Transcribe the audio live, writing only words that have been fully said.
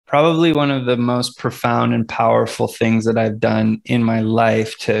Probably one of the most profound and powerful things that I've done in my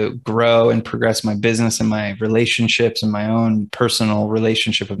life to grow and progress my business and my relationships and my own personal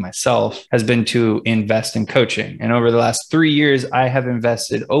relationship with myself has been to invest in coaching. And over the last 3 years, I have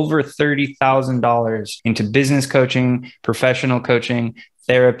invested over $30,000 into business coaching, professional coaching,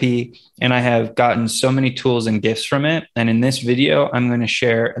 therapy, and I have gotten so many tools and gifts from it. And in this video, I'm going to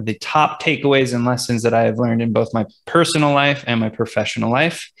share the top takeaways and lessons that I have learned in both my personal life and my professional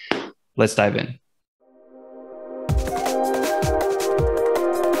life. Let's dive in.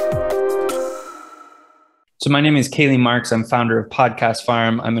 So my name is Kaylee Marks. I'm founder of Podcast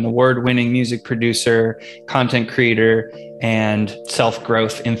Farm. I'm an award-winning music producer, content creator, and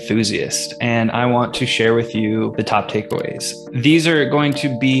self-growth enthusiast. And I want to share with you the top takeaways. These are going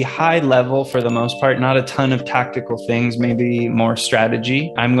to be high level for the most part, not a ton of tactical things, maybe more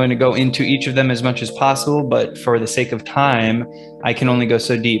strategy. I'm going to go into each of them as much as possible, but for the sake of time, I can only go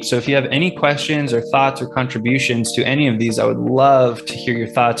so deep. So if you have any questions or thoughts or contributions to any of these, I would love to hear your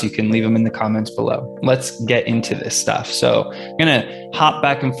thoughts. You can leave them in the comments below. Let's get into this stuff. So I'm going to hop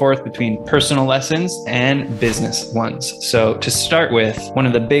back and forth between personal lessons and business ones. So to start with, one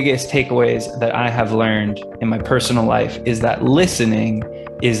of the biggest takeaways that I have learned in my personal life is that listening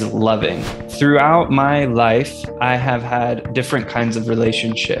is loving. Throughout my life, I have had different kinds of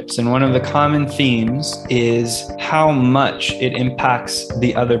relationships. And one of the common themes is how much it impacts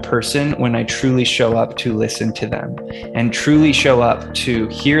the other person when I truly show up to listen to them and truly show up to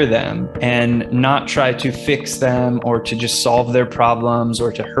hear them and not try to fix them or to just solve their problems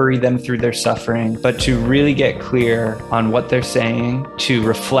or to hurry them through their suffering, but to really get clear on what they're saying, to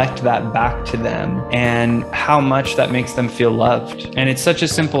reflect that back to them and how much that makes them feel loved. And it's such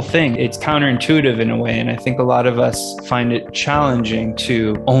a simple thing. It's counterintuitive in a way. And I think a lot of us find it challenging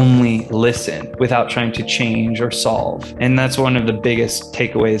to only listen without trying to change or solve. And that's one of the biggest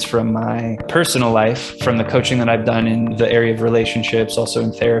takeaways from my personal life, from the coaching that I've done in the area of relationships, also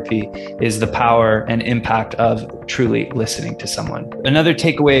in therapy, is the power and impact of truly listening to someone. Another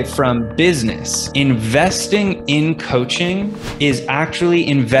takeaway from business, investing in coaching is actually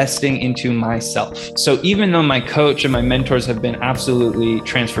investing into myself. So even though my coach and my mentors have been absolutely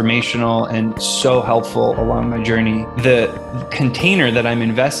transformational and so helpful along my journey, the container that I'm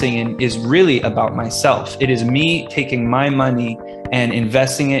investing in is really about myself. It is me taking my money and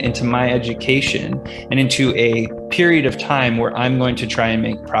investing it into my education and into a period of time where I'm going to try and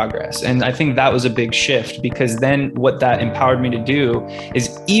make progress. And I think that was a big shift, because then what that empowered me to do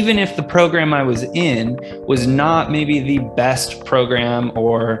is, even if the program I was in was not maybe the best program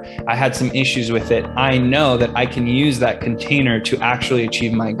or I had some issues with it, I know that I can use that container to actually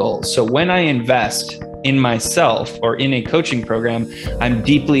achieve my goals. So when I invest in myself or in a coaching program, I'm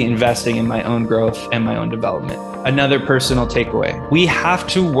deeply investing in my own growth and my own development. Another personal takeaway, we have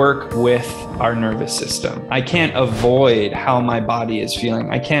to work with our nervous system. I can't avoid how my body is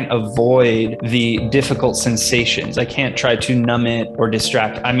feeling. I can't avoid the difficult sensations. I can't try to numb it or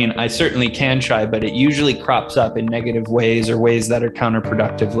distract. I mean, I certainly can try, but it usually crops up in negative ways or ways that are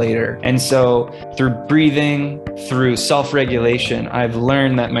counterproductive later. And so through breathing, through self-regulation, I've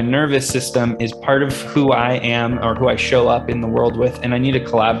learned that my nervous system is part of who I am or who I show up in the world with, and I need to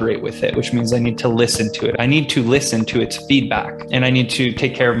collaborate with it, which means I need to listen to it. I need to listen to its feedback, and I need to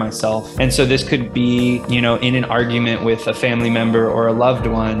take care of myself. And so this could be, in an argument with a family member or a loved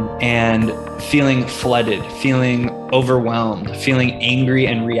one and feeling flooded, feeling overwhelmed, feeling angry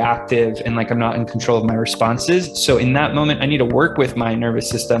and reactive and like I'm not in control of my responses. So in that moment, I need to work with my nervous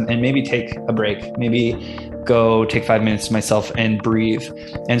system and maybe take a break, maybe go take 5 minutes to myself and breathe.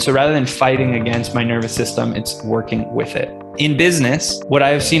 And so rather than fighting against my nervous system, it's working with it. In business, what I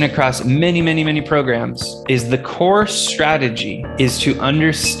have seen across many programs is the core strategy is to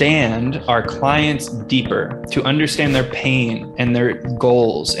understand our clients deeper, to understand their pain and their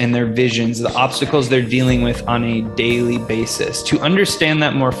goals and their visions, the obstacles they're dealing with on a daily basis. To understand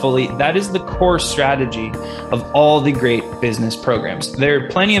that more fully, that is the core strategy of all the great business programs. There are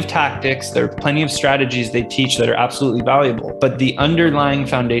plenty of tactics, there are plenty of strategies they teach that are absolutely valuable, but the underlying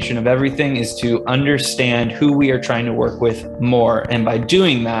foundation of everything is to understand who we are trying to work with more. And by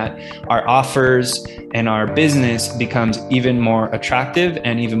doing that, our offers and our business becomes even more attractive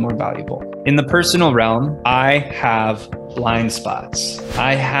and even more valuable. In the personal realm, I have blind spots.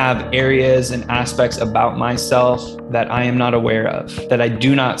 I have areas and aspects about myself that I am not aware of, that I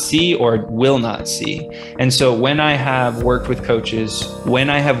do not see or will not see. And so when I have worked with coaches, when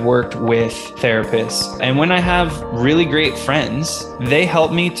I have worked with therapists, and when I have really great friends, they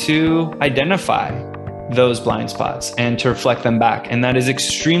help me to identify those blind spots and to reflect them back. And that is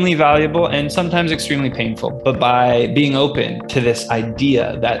extremely valuable and sometimes extremely painful. But by being open to this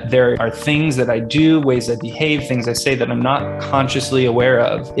idea that there are things that I do, ways I behave, things I say that I'm not consciously aware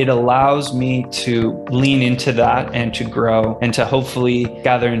of, it allows me to lean into that and to grow and to hopefully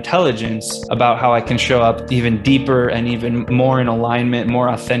gather intelligence about how I can show up even deeper and even more in alignment, more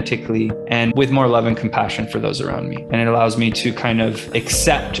authentically, and with more love and compassion for those around me. And it allows me to kind of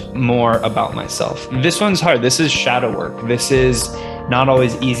accept more about myself. This one's hard. This is shadow work. This is not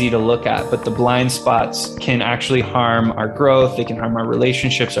always easy to look at, but the blind spots can actually harm our growth. They can harm our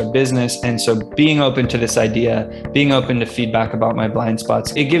relationships, our business. And so being open to this idea, being open to feedback about my blind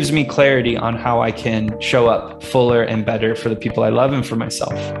spots, it gives me clarity on how I can show up fuller and better for the people I love and for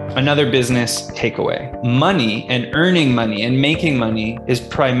myself. Another business takeaway: money and earning money and making money is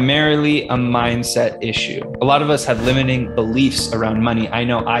primarily a mindset issue. A lot of us have limiting beliefs around money. I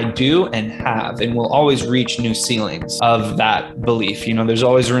know I do and have, and will always reach new ceilings of that belief. There's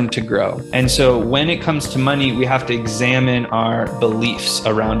always room to grow. And so when it comes to money, we have to examine our beliefs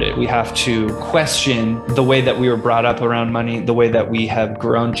around it. We have to question the way that we were brought up around money, the way that we have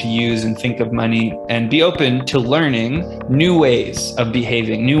grown to use and think of money, and be open to learning new ways of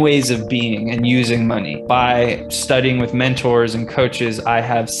behaving, new ways of being and using money. By studying with mentors and coaches, I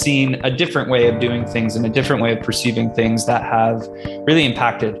have seen a different way of doing things and a different way of perceiving things that have really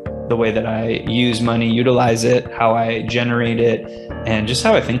impacted the way that I use money, utilize it, how I generate it, and just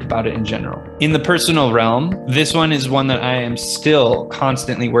how I think about it in general. In the personal realm, this one is one that I am still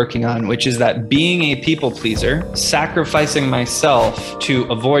constantly working on, which is that being a people pleaser, sacrificing myself to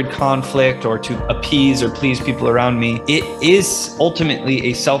avoid conflict or to appease or please people around me, it is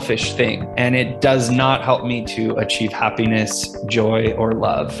ultimately a selfish thing, and it does not help me to achieve happiness, joy, or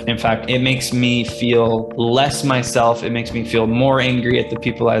love. In fact, it makes me feel less myself. It makes me feel more angry at the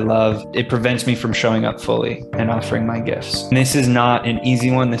people I love. It prevents me from showing up fully and offering my gifts. And this is not an easy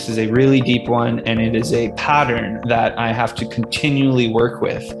one. This is a really deep one, and it is a pattern that I have to continually work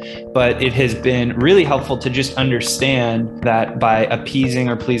with. But it has been really helpful to just understand that by appeasing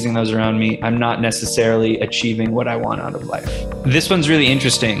or pleasing those around me, I'm not necessarily achieving what I want out of life. This one's really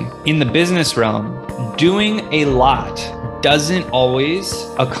interesting. In the business realm, doing a lot doesn't always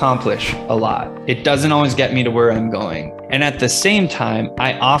accomplish a lot. It doesn't always get me to where I'm going. And at the same time,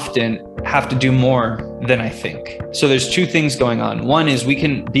 I often have to do more than I think. So there's two things going on. One is we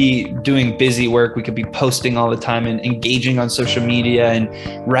can be doing busy work. We could be posting all the time and engaging on social media and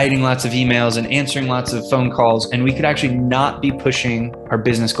writing lots of emails and answering lots of phone calls. And we could actually not be pushing our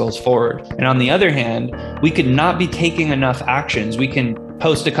business goals forward. And on the other hand, we could not be taking enough actions. We can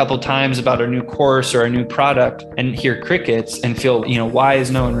post a couple times about our new course or our new product and hear crickets and feel, why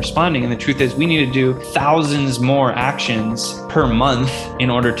is no one responding? And the truth is we need to do thousands more actions per month in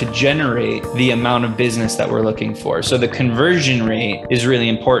order to generate the amount of business that we're looking for. So the conversion rate is really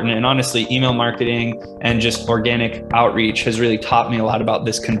important. And honestly, email marketing and just organic outreach has really taught me a lot about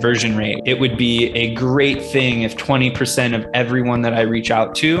this conversion rate. It would be a great thing if 20% of everyone that I reach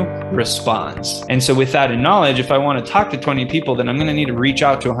out to responds. And so with that in knowledge, if I want to talk to 20 people, then I'm going to need to reach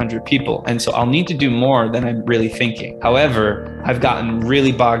out to 100 people. And so I'll need to do more than I'm really thinking. However, I've gotten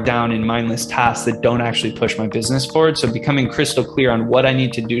really bogged down in mindless tasks that don't actually push my business forward. So becoming crystal clear on what I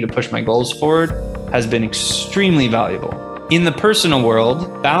need to do to push my goals forward has been extremely valuable. In the personal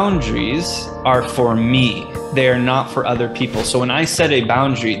world, boundaries are for me. They are not for other people. So when I set a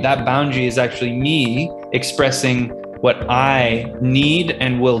boundary, that boundary is actually me expressing what I need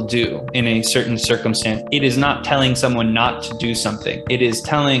and will do in a certain circumstance. It is not telling someone not to do something. It is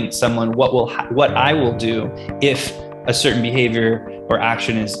telling someone what I will do if a certain behavior or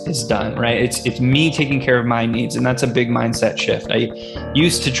action is done, right? It's me taking care of my needs. And that's a big mindset shift. I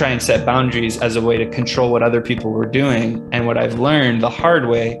used to try and set boundaries as a way to control what other people were doing. And what I've learned the hard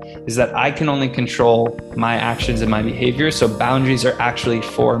way is that I can only control my actions and my behavior. So boundaries are actually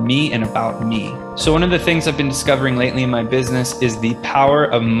for me and about me. So one of the things I've been discovering lately in my business is the power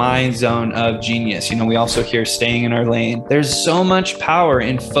of my zone of genius. We also hear staying in our lane. There's so much power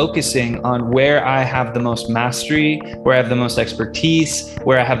in focusing on where I have the most mastery, where I have the most expertise,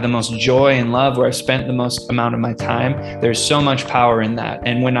 where I have the most joy and love, where I've spent the most amount of my time. There's so much power in that.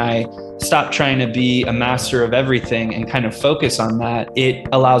 And when I stop trying to be a master of everything and kind of focus on that, it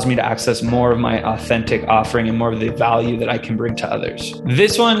allows me to access more of my authentic offering and more of the value that I can bring to others.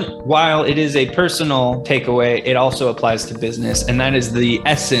 This one, while it is a personal takeaway, it also applies to business. And that is the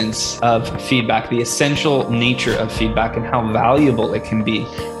essence of feedback, the essential nature of feedback and how valuable it can be.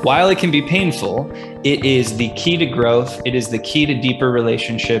 While it can be painful, it is the key to growth. It is the key to deeper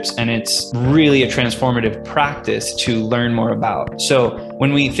relationships. And it's really a transformative practice to learn more about. So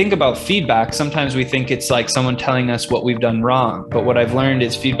when we think about feedback, sometimes we think it's like someone telling us what we've done wrong. But what I've learned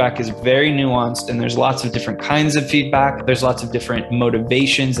is feedback is very nuanced, and there's lots of different kinds of feedback. There's lots of different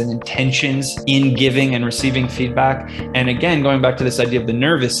motivations and intentions in giving and receiving feedback. And again, going back to this idea of the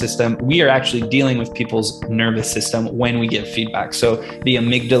nervous system, we are actually dealing with people's nervous system when we give feedback. So the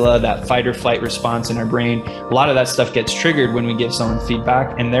amygdala, that fight or flight response in our brain, a lot of that stuff gets triggered when we give someone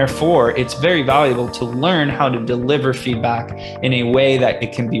feedback. And therefore, it's very valuable to learn how to deliver feedback in a way that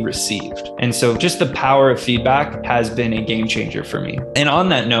it can be received. And so just the power of feedback has been a game changer for me. And on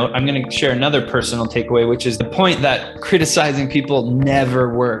that note, I'm going to share another personal takeaway, which is the point that criticizing people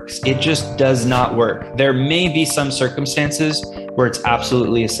never works. It just does not work. There may be some circumstances where it's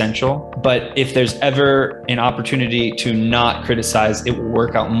absolutely essential, but if there's ever an opportunity to not criticize, it will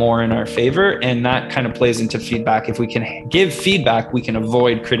work out more in our favor. And that kind of plays into feedback. If we can give feedback, we can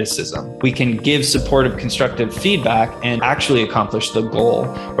avoid criticism. We can give supportive, constructive feedback and actually accomplish the goal.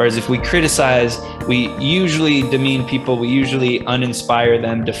 Whereas if we criticize, we usually demean people, we usually uninspire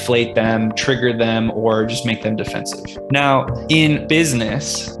them, deflate them, trigger them, or just make them defensive. Now, in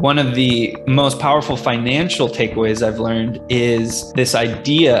business, one of the most powerful financial takeaways I've learned is this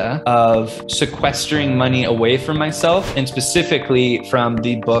idea of sequestering money away from myself, and specifically from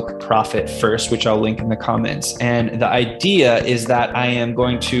the book Profit First, which I'll link in the comments. And the idea is that I am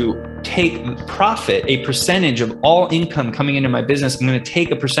going to take profit, a percentage of all income coming into my business. I'm going to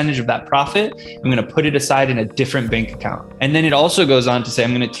take a percentage of that profit. I'm going to put it aside in a different bank account. And then it also goes on to say,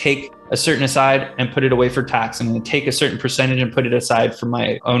 I'm going to take a certain aside and put it away for tax. I'm going to take a certain percentage and put it aside for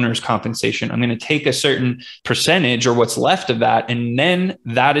my owner's compensation. I'm going to take a certain percentage or what's left of that. And then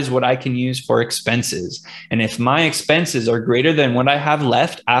that is what I can use for expenses. And if my expenses are greater than what I have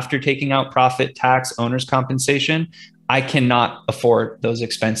left after taking out profit, tax, owner's compensation, I cannot afford those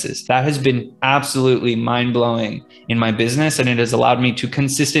expenses. That has been absolutely mind-blowing in my business, and it has allowed me to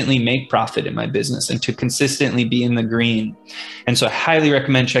consistently make profit in my business and to consistently be in the green. And so I highly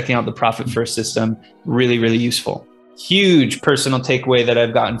recommend checking out the Profit First system. Really, really useful. Huge personal takeaway that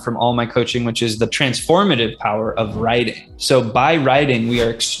I've gotten from all my coaching, which is the transformative power of writing. So by writing, we are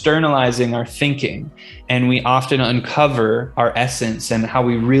externalizing our thinking, and we often uncover our essence and how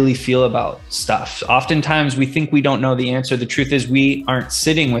we really feel about stuff. Oftentimes we think we don't know the answer. The truth is we aren't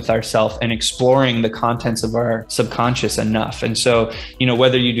sitting with ourselves and exploring the contents of our subconscious enough. And so,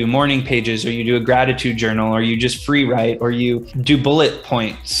 whether you do morning pages or you do a gratitude journal or you just free write or you do bullet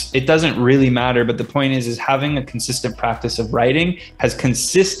points, it doesn't really matter. But the point is having a consistent practice of writing has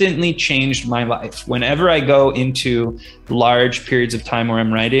consistently changed my life. Whenever I go into large periods of time where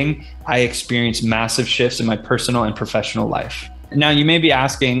I'm writing, I experience massive shifts in my personal and professional life. Now, you may be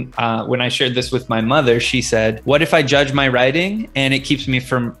asking, when I shared this with my mother, she said, what if I judge my writing and it keeps me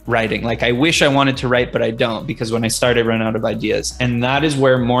from writing? Like, I wish I wanted to write, but I don't, because when I start, I run out of ideas. And that is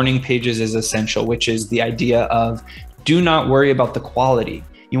where morning pages is essential, which is the idea of do not worry about the quality.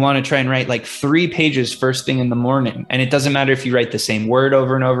 You want to try and write like 3 pages first thing in the morning. And it doesn't matter if you write the same word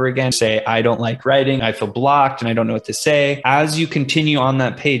over and over again. Say, I don't like writing, I feel blocked and I don't know what to say. As you continue on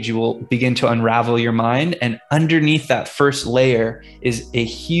that page, you will begin to unravel your mind. And underneath that first layer is a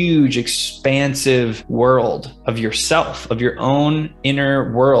huge, expansive world of yourself, of your own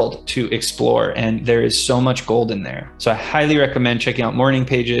inner world to explore. And there is so much gold in there. So I highly recommend checking out morning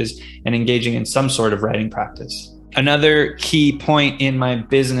pages and engaging in some sort of writing practice. Another key point in my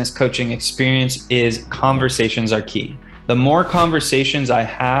business coaching experience is conversations are key. The more conversations I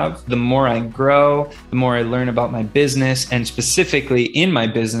have, the more I grow, the more I learn about my business. And specifically in my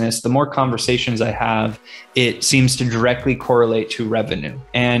business, the more conversations I have, it seems to directly correlate to revenue.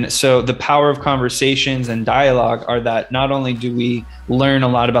 And so the power of conversations and dialogue are that not only do we learn a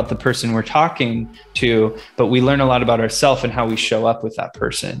lot about the person we're talking to, but we learn a lot about ourselves and how we show up with that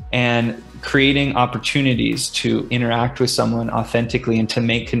person. And creating opportunities to interact with someone authentically and to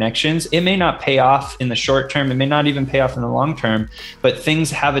make connections. It may not pay off in the short term. It may not even pay off in the long term, but things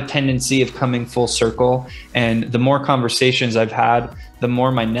have a tendency of coming full circle. And the more conversations I've had, the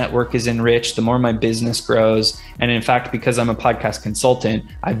more my network is enriched, the more my business grows. And in fact, because I'm a podcast consultant,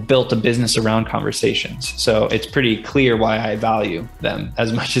 I've built a business around conversations. So it's pretty clear why I value them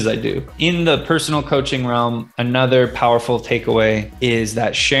as much as I do. In the personal coaching realm, another powerful takeaway is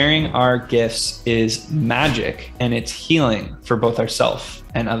that sharing our gifts is magic and it's healing for both ourselves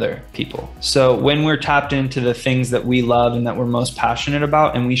and other people. So when we're tapped into the things that we love and that we're most passionate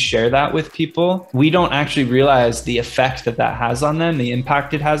about, and we share that with people, we don't actually realize the effect that that has on them, the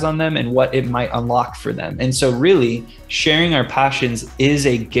impact it has on them, and what it might unlock for them. And so really, sharing our passions is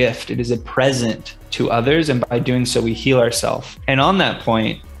a gift. It is a present to others. And by doing so, we heal ourselves. And on that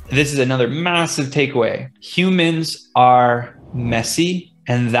point, this is another massive takeaway. Humans are messy,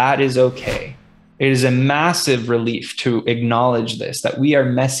 and that is okay. It is a massive relief to acknowledge this, that we are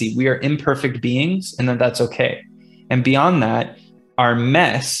messy, we are imperfect beings, and that that's okay. And beyond that, our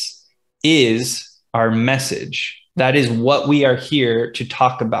mess is our message. That is what we are here to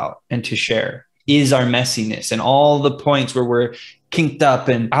talk about and to share, is our messiness and all the points where we're kinked up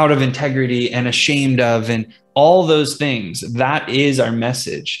and out of integrity and ashamed of, and all those things. That is our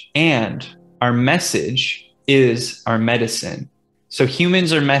message. And our message is our medicine. So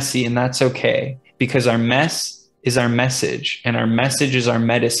humans are messy, and that's okay, because our mess is our message, and our message is our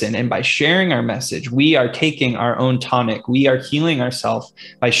medicine. And by sharing our message, we are taking our own tonic. We are healing ourselves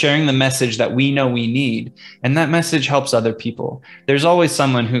by sharing the message that we know we need. And that message helps other people. There's always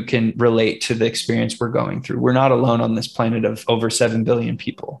someone who can relate to the experience we're going through. We're not alone on this planet of over 7 billion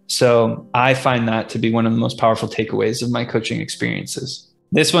people. So I find that to be one of the most powerful takeaways of my coaching experiences.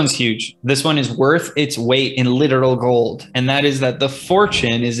 This one's huge. This one is worth its weight in literal gold. And that is that the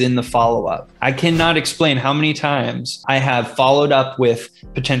fortune is in the follow-up. I cannot explain how many times I have followed up with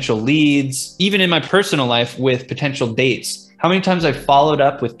potential leads, even in my personal life with potential dates. How many times I've followed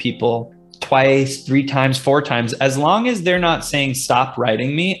up with people twice, 3 times, 4 times. As long as they're not saying, stop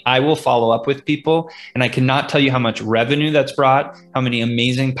writing me, I will follow up with people. And I cannot tell you how much revenue that's brought, how many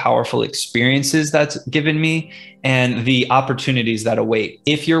amazing, powerful experiences that's given me, and the opportunities that await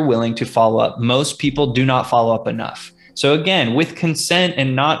if you're willing to follow up. Most people do not follow up enough. So again, with consent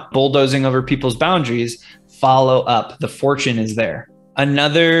and not bulldozing over people's boundaries, follow up. The fortune is there.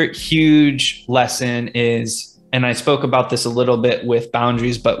 Another huge lesson is, and I spoke about this a little bit with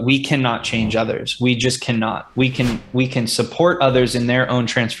boundaries, but we cannot change others. We just cannot. We can support others in their own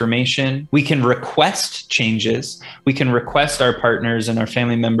transformation. We can request changes. We can request our partners and our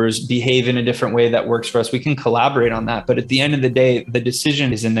family members behave in a different way that works for us. We can collaborate on that. But at the end of the day, the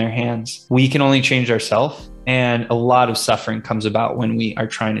decision is in their hands. We can only change ourselves. And a lot of suffering comes about when we are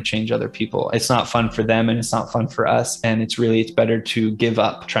trying to change other people. It's not fun for them, and it's not fun for us. And it's better to give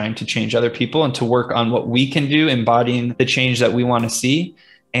up trying to change other people and to work on what we can do, embodying the change that we want to see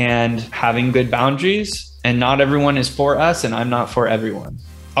and having good boundaries. And not everyone is for us, and I'm not for everyone.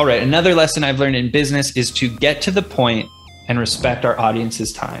 All right. Another lesson I've learned in business is to get to the point and respect our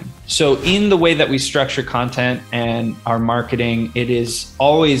audience's time. So in the way that we structure content and our marketing, it is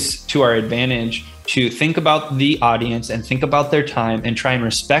always to our advantage to think about the audience and think about their time and try and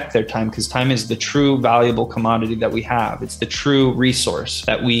respect their time, because time is the true valuable commodity that we have. It's the true resource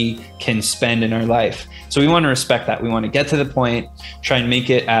that we can spend in our life. So we want to respect that. We want to get to the point, try and make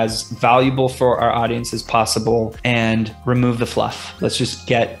it as valuable for our audience as possible, and remove the fluff. Let's just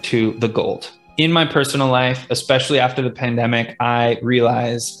get to the gold. In my personal life, especially after the pandemic, I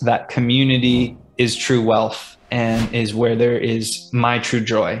realized that community is true wealth, and is where there is my true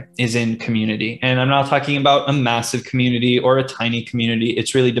joy, is in community. And I'm not talking about a massive community or a tiny community.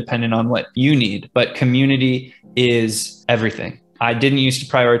 It's really dependent on what you need, but community is everything. I didn't used to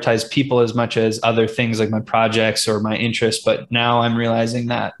prioritize people as much as other things like my projects or my interests, but now I'm realizing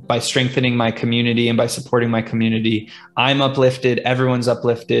that by strengthening my community and by supporting my community, I'm uplifted, everyone's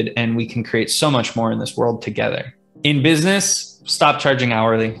uplifted, and we can create so much more in this world together. In business, stop charging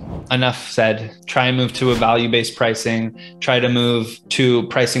hourly. Enough said. Try and move to a value-based pricing. Try to move to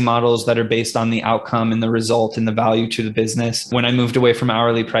pricing models that are based on the outcome and the result and the value to the business. When I moved away from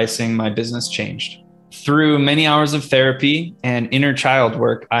hourly pricing, my business changed. Through many hours of therapy and inner child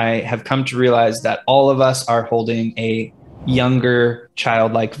work, I have come to realize that all of us are holding a younger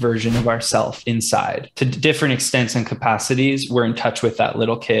childlike version of ourselves inside. To different extents and capacities, we're in touch with that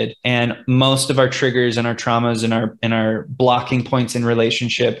little kid. And most of our triggers and our traumas and our blocking points in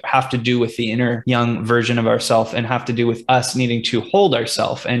relationship have to do with the inner young version of ourselves, and have to do with us needing to hold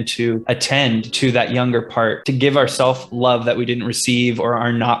ourselves and to attend to that younger part, to give ourselves love that we didn't receive or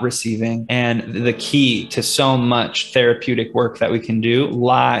are not receiving. And the key to so much therapeutic work that we can do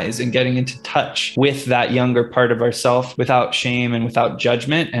lies in getting into touch with that younger part of ourselves without shame and without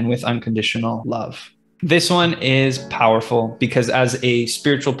judgment and with unconditional love. This one is powerful because as a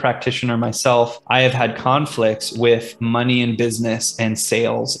spiritual practitioner myself, I have had conflicts with money and business and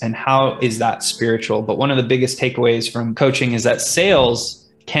sales. And how is that spiritual? But one of the biggest takeaways from coaching is that sales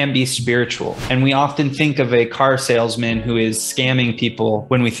can be spiritual. And we often think of a car salesman who is scamming people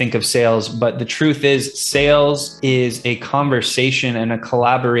when we think of sales. But the truth is, sales is a conversation and a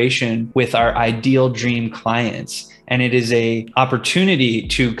collaboration with our ideal dream clients. And it is an opportunity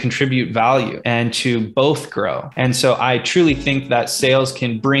to contribute value and to both grow. And so I truly think that sales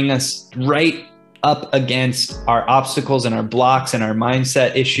can bring us right up against our obstacles and our blocks and our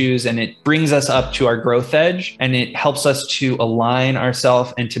mindset issues, and it brings us up to our growth edge, and it helps us to align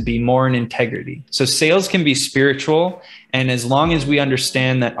ourselves and to be more in integrity. So sales can be spiritual. And as long as we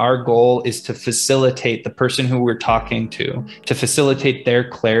understand that our goal is to facilitate the person who we're talking to facilitate their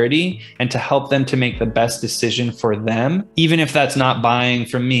clarity and to help them to make the best decision for them, even if that's not buying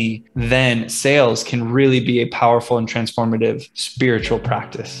from me, then sales can really be a powerful and transformative spiritual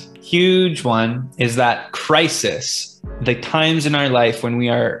practice. Huge one is that crisis. The times in our life when we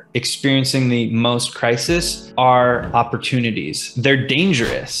are experiencing the most crisis are opportunities. They're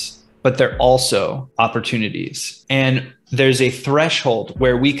dangerous, but they're also opportunities. And there's a threshold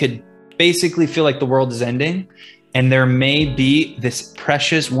where we could basically feel like the world is ending. And there may be this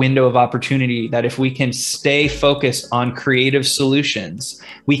precious window of opportunity that if we can stay focused on creative solutions,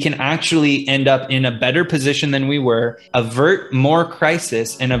 we can actually end up in a better position than we were, avert more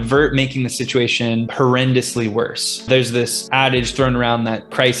crisis, and avert making the situation horrendously worse. There's this adage thrown around that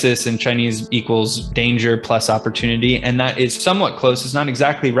crisis in Chinese equals danger plus opportunity. And that is somewhat close. It's not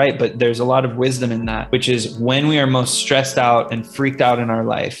exactly right, but there's a lot of wisdom in that, which is when we are most stressed out and freaked out in our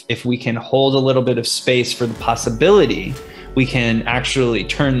life, if we can hold a little bit of space for the possibility, we can actually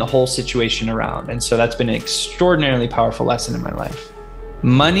turn the whole situation around. And so that's been an extraordinarily powerful lesson in my life.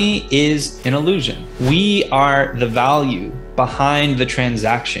 Money is an illusion. We are the value behind the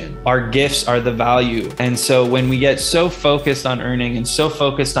transaction. Our gifts are the value. And so when we get so focused on earning and so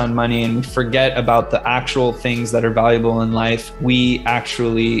focused on money and we forget about the actual things that are valuable in life, we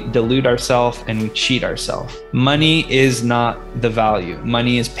actually delude ourselves and we cheat ourselves. Money is not the value.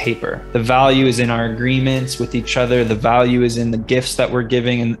 Money is paper. The value is in our agreements with each other. The value is in the gifts that we're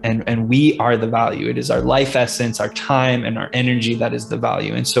giving, and we are the value. It is our life essence, our time, and our energy that is the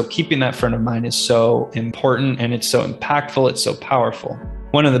value. And so keeping that front of mind is so important, and it's so impactful. It's so powerful.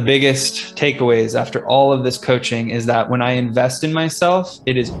 One of the biggest takeaways after all of this coaching is that when I invest in myself,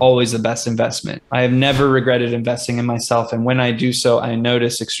 it is always the best investment. I have never regretted investing in myself. And when I do so, I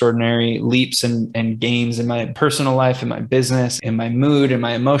notice extraordinary leaps and gains in my personal life, in my business, in my mood, in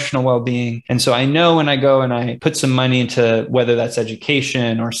my emotional well-being. And so I know when I go and I put some money into whether that's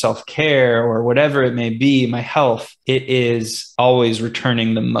education or self-care or whatever it may be, my health, it is always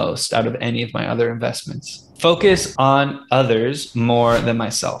returning the most out of any of my other investments. Focus on others more than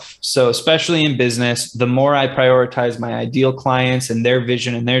myself. So especially in business, the more I prioritize my ideal clients and their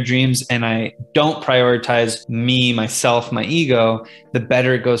vision and their dreams, and I don't prioritize me, myself, my ego, the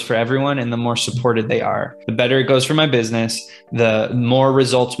better it goes for everyone and the more supported they are. The better it goes for my business, the more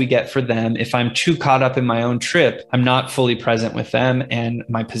results we get for them. If I'm too caught up in my own trip, I'm not fully present with them and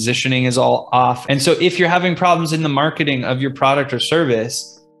my positioning is all off. And so if you're having problems in the marketing of your product or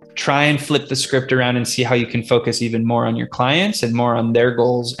service, try and flip the script around and see how you can focus even more on your clients and more on their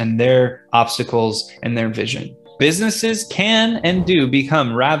goals and their obstacles and their vision. Businesses can and do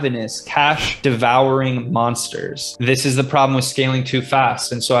become ravenous, cash-devouring monsters. This is the problem with scaling too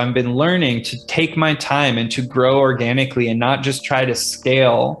fast. And so I've been learning to take my time and to grow organically and not just try to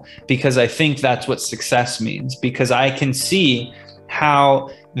scale because I think that's what success means. Because I can see how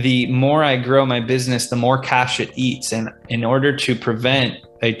the more I grow my business, the more cash it eats. And in order to prevent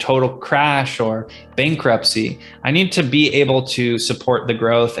a total crash or bankruptcy, I need to be able to support the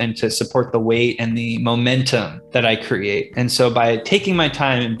growth and to support the weight and the momentum that I create. And so by taking my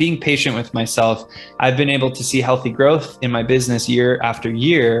time and being patient with myself, I've been able to see healthy growth in my business year after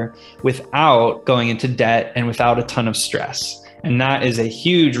year without going into debt and without a ton of stress. And that is a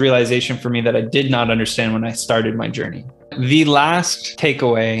huge realization for me that I did not understand when I started my journey. The last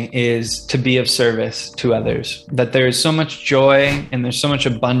takeaway is to be of service to others, that there is so much joy and there's so much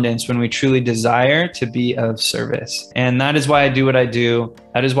abundance when we truly desire to be of service. And that is why I do what I do.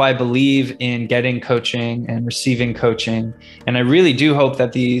 That is why I believe in getting coaching and receiving coaching. And I really do hope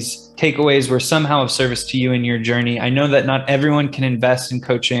that these takeaways were somehow of service to you in your journey. I know that not everyone can invest in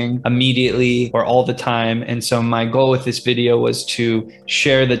coaching immediately or all the time. And so my goal with this video was to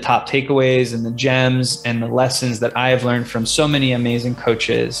share the top takeaways and the gems and the lessons that I have learned from so many amazing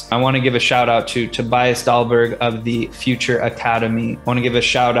coaches. I want to give a shout out to Tobias Dahlberg of the Future Academy. I want to give a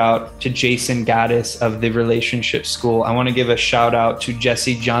shout out to Jason Gaddis of the Relationship School. I want to give a shout out to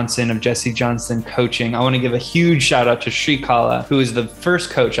Jesse Johnson of Jesse Johnson Coaching. I want to give a huge shout out to Sri Kala, who is the first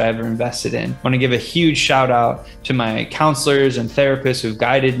coach I ever invested in. I want to give a huge shout out to my counselors and therapists who've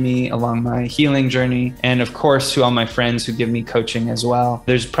guided me along my healing journey. And of course, to all my friends who give me coaching as well.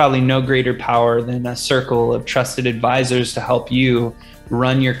 There's probably no greater power than a circle of trusted advisors to help you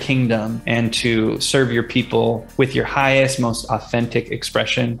run your kingdom and to serve your people with your highest, most authentic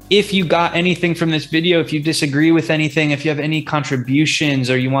expression. If you got anything from this video, if you disagree with anything, if you have any contributions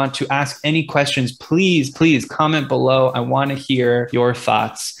or you want to ask any questions, please comment below. I want to hear your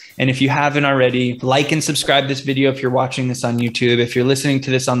thoughts. And if you haven't already, like and subscribe this video if you're watching this on YouTube. If you're listening to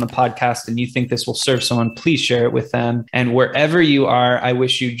this on the podcast and you think this will serve someone, please share it with them. And wherever you are, I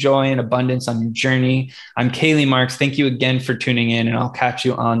wish you joy and abundance on your journey. I'm Kaylee Marks. Thank you again for tuning in, and I'll catch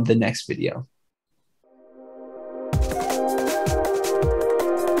you on the next video.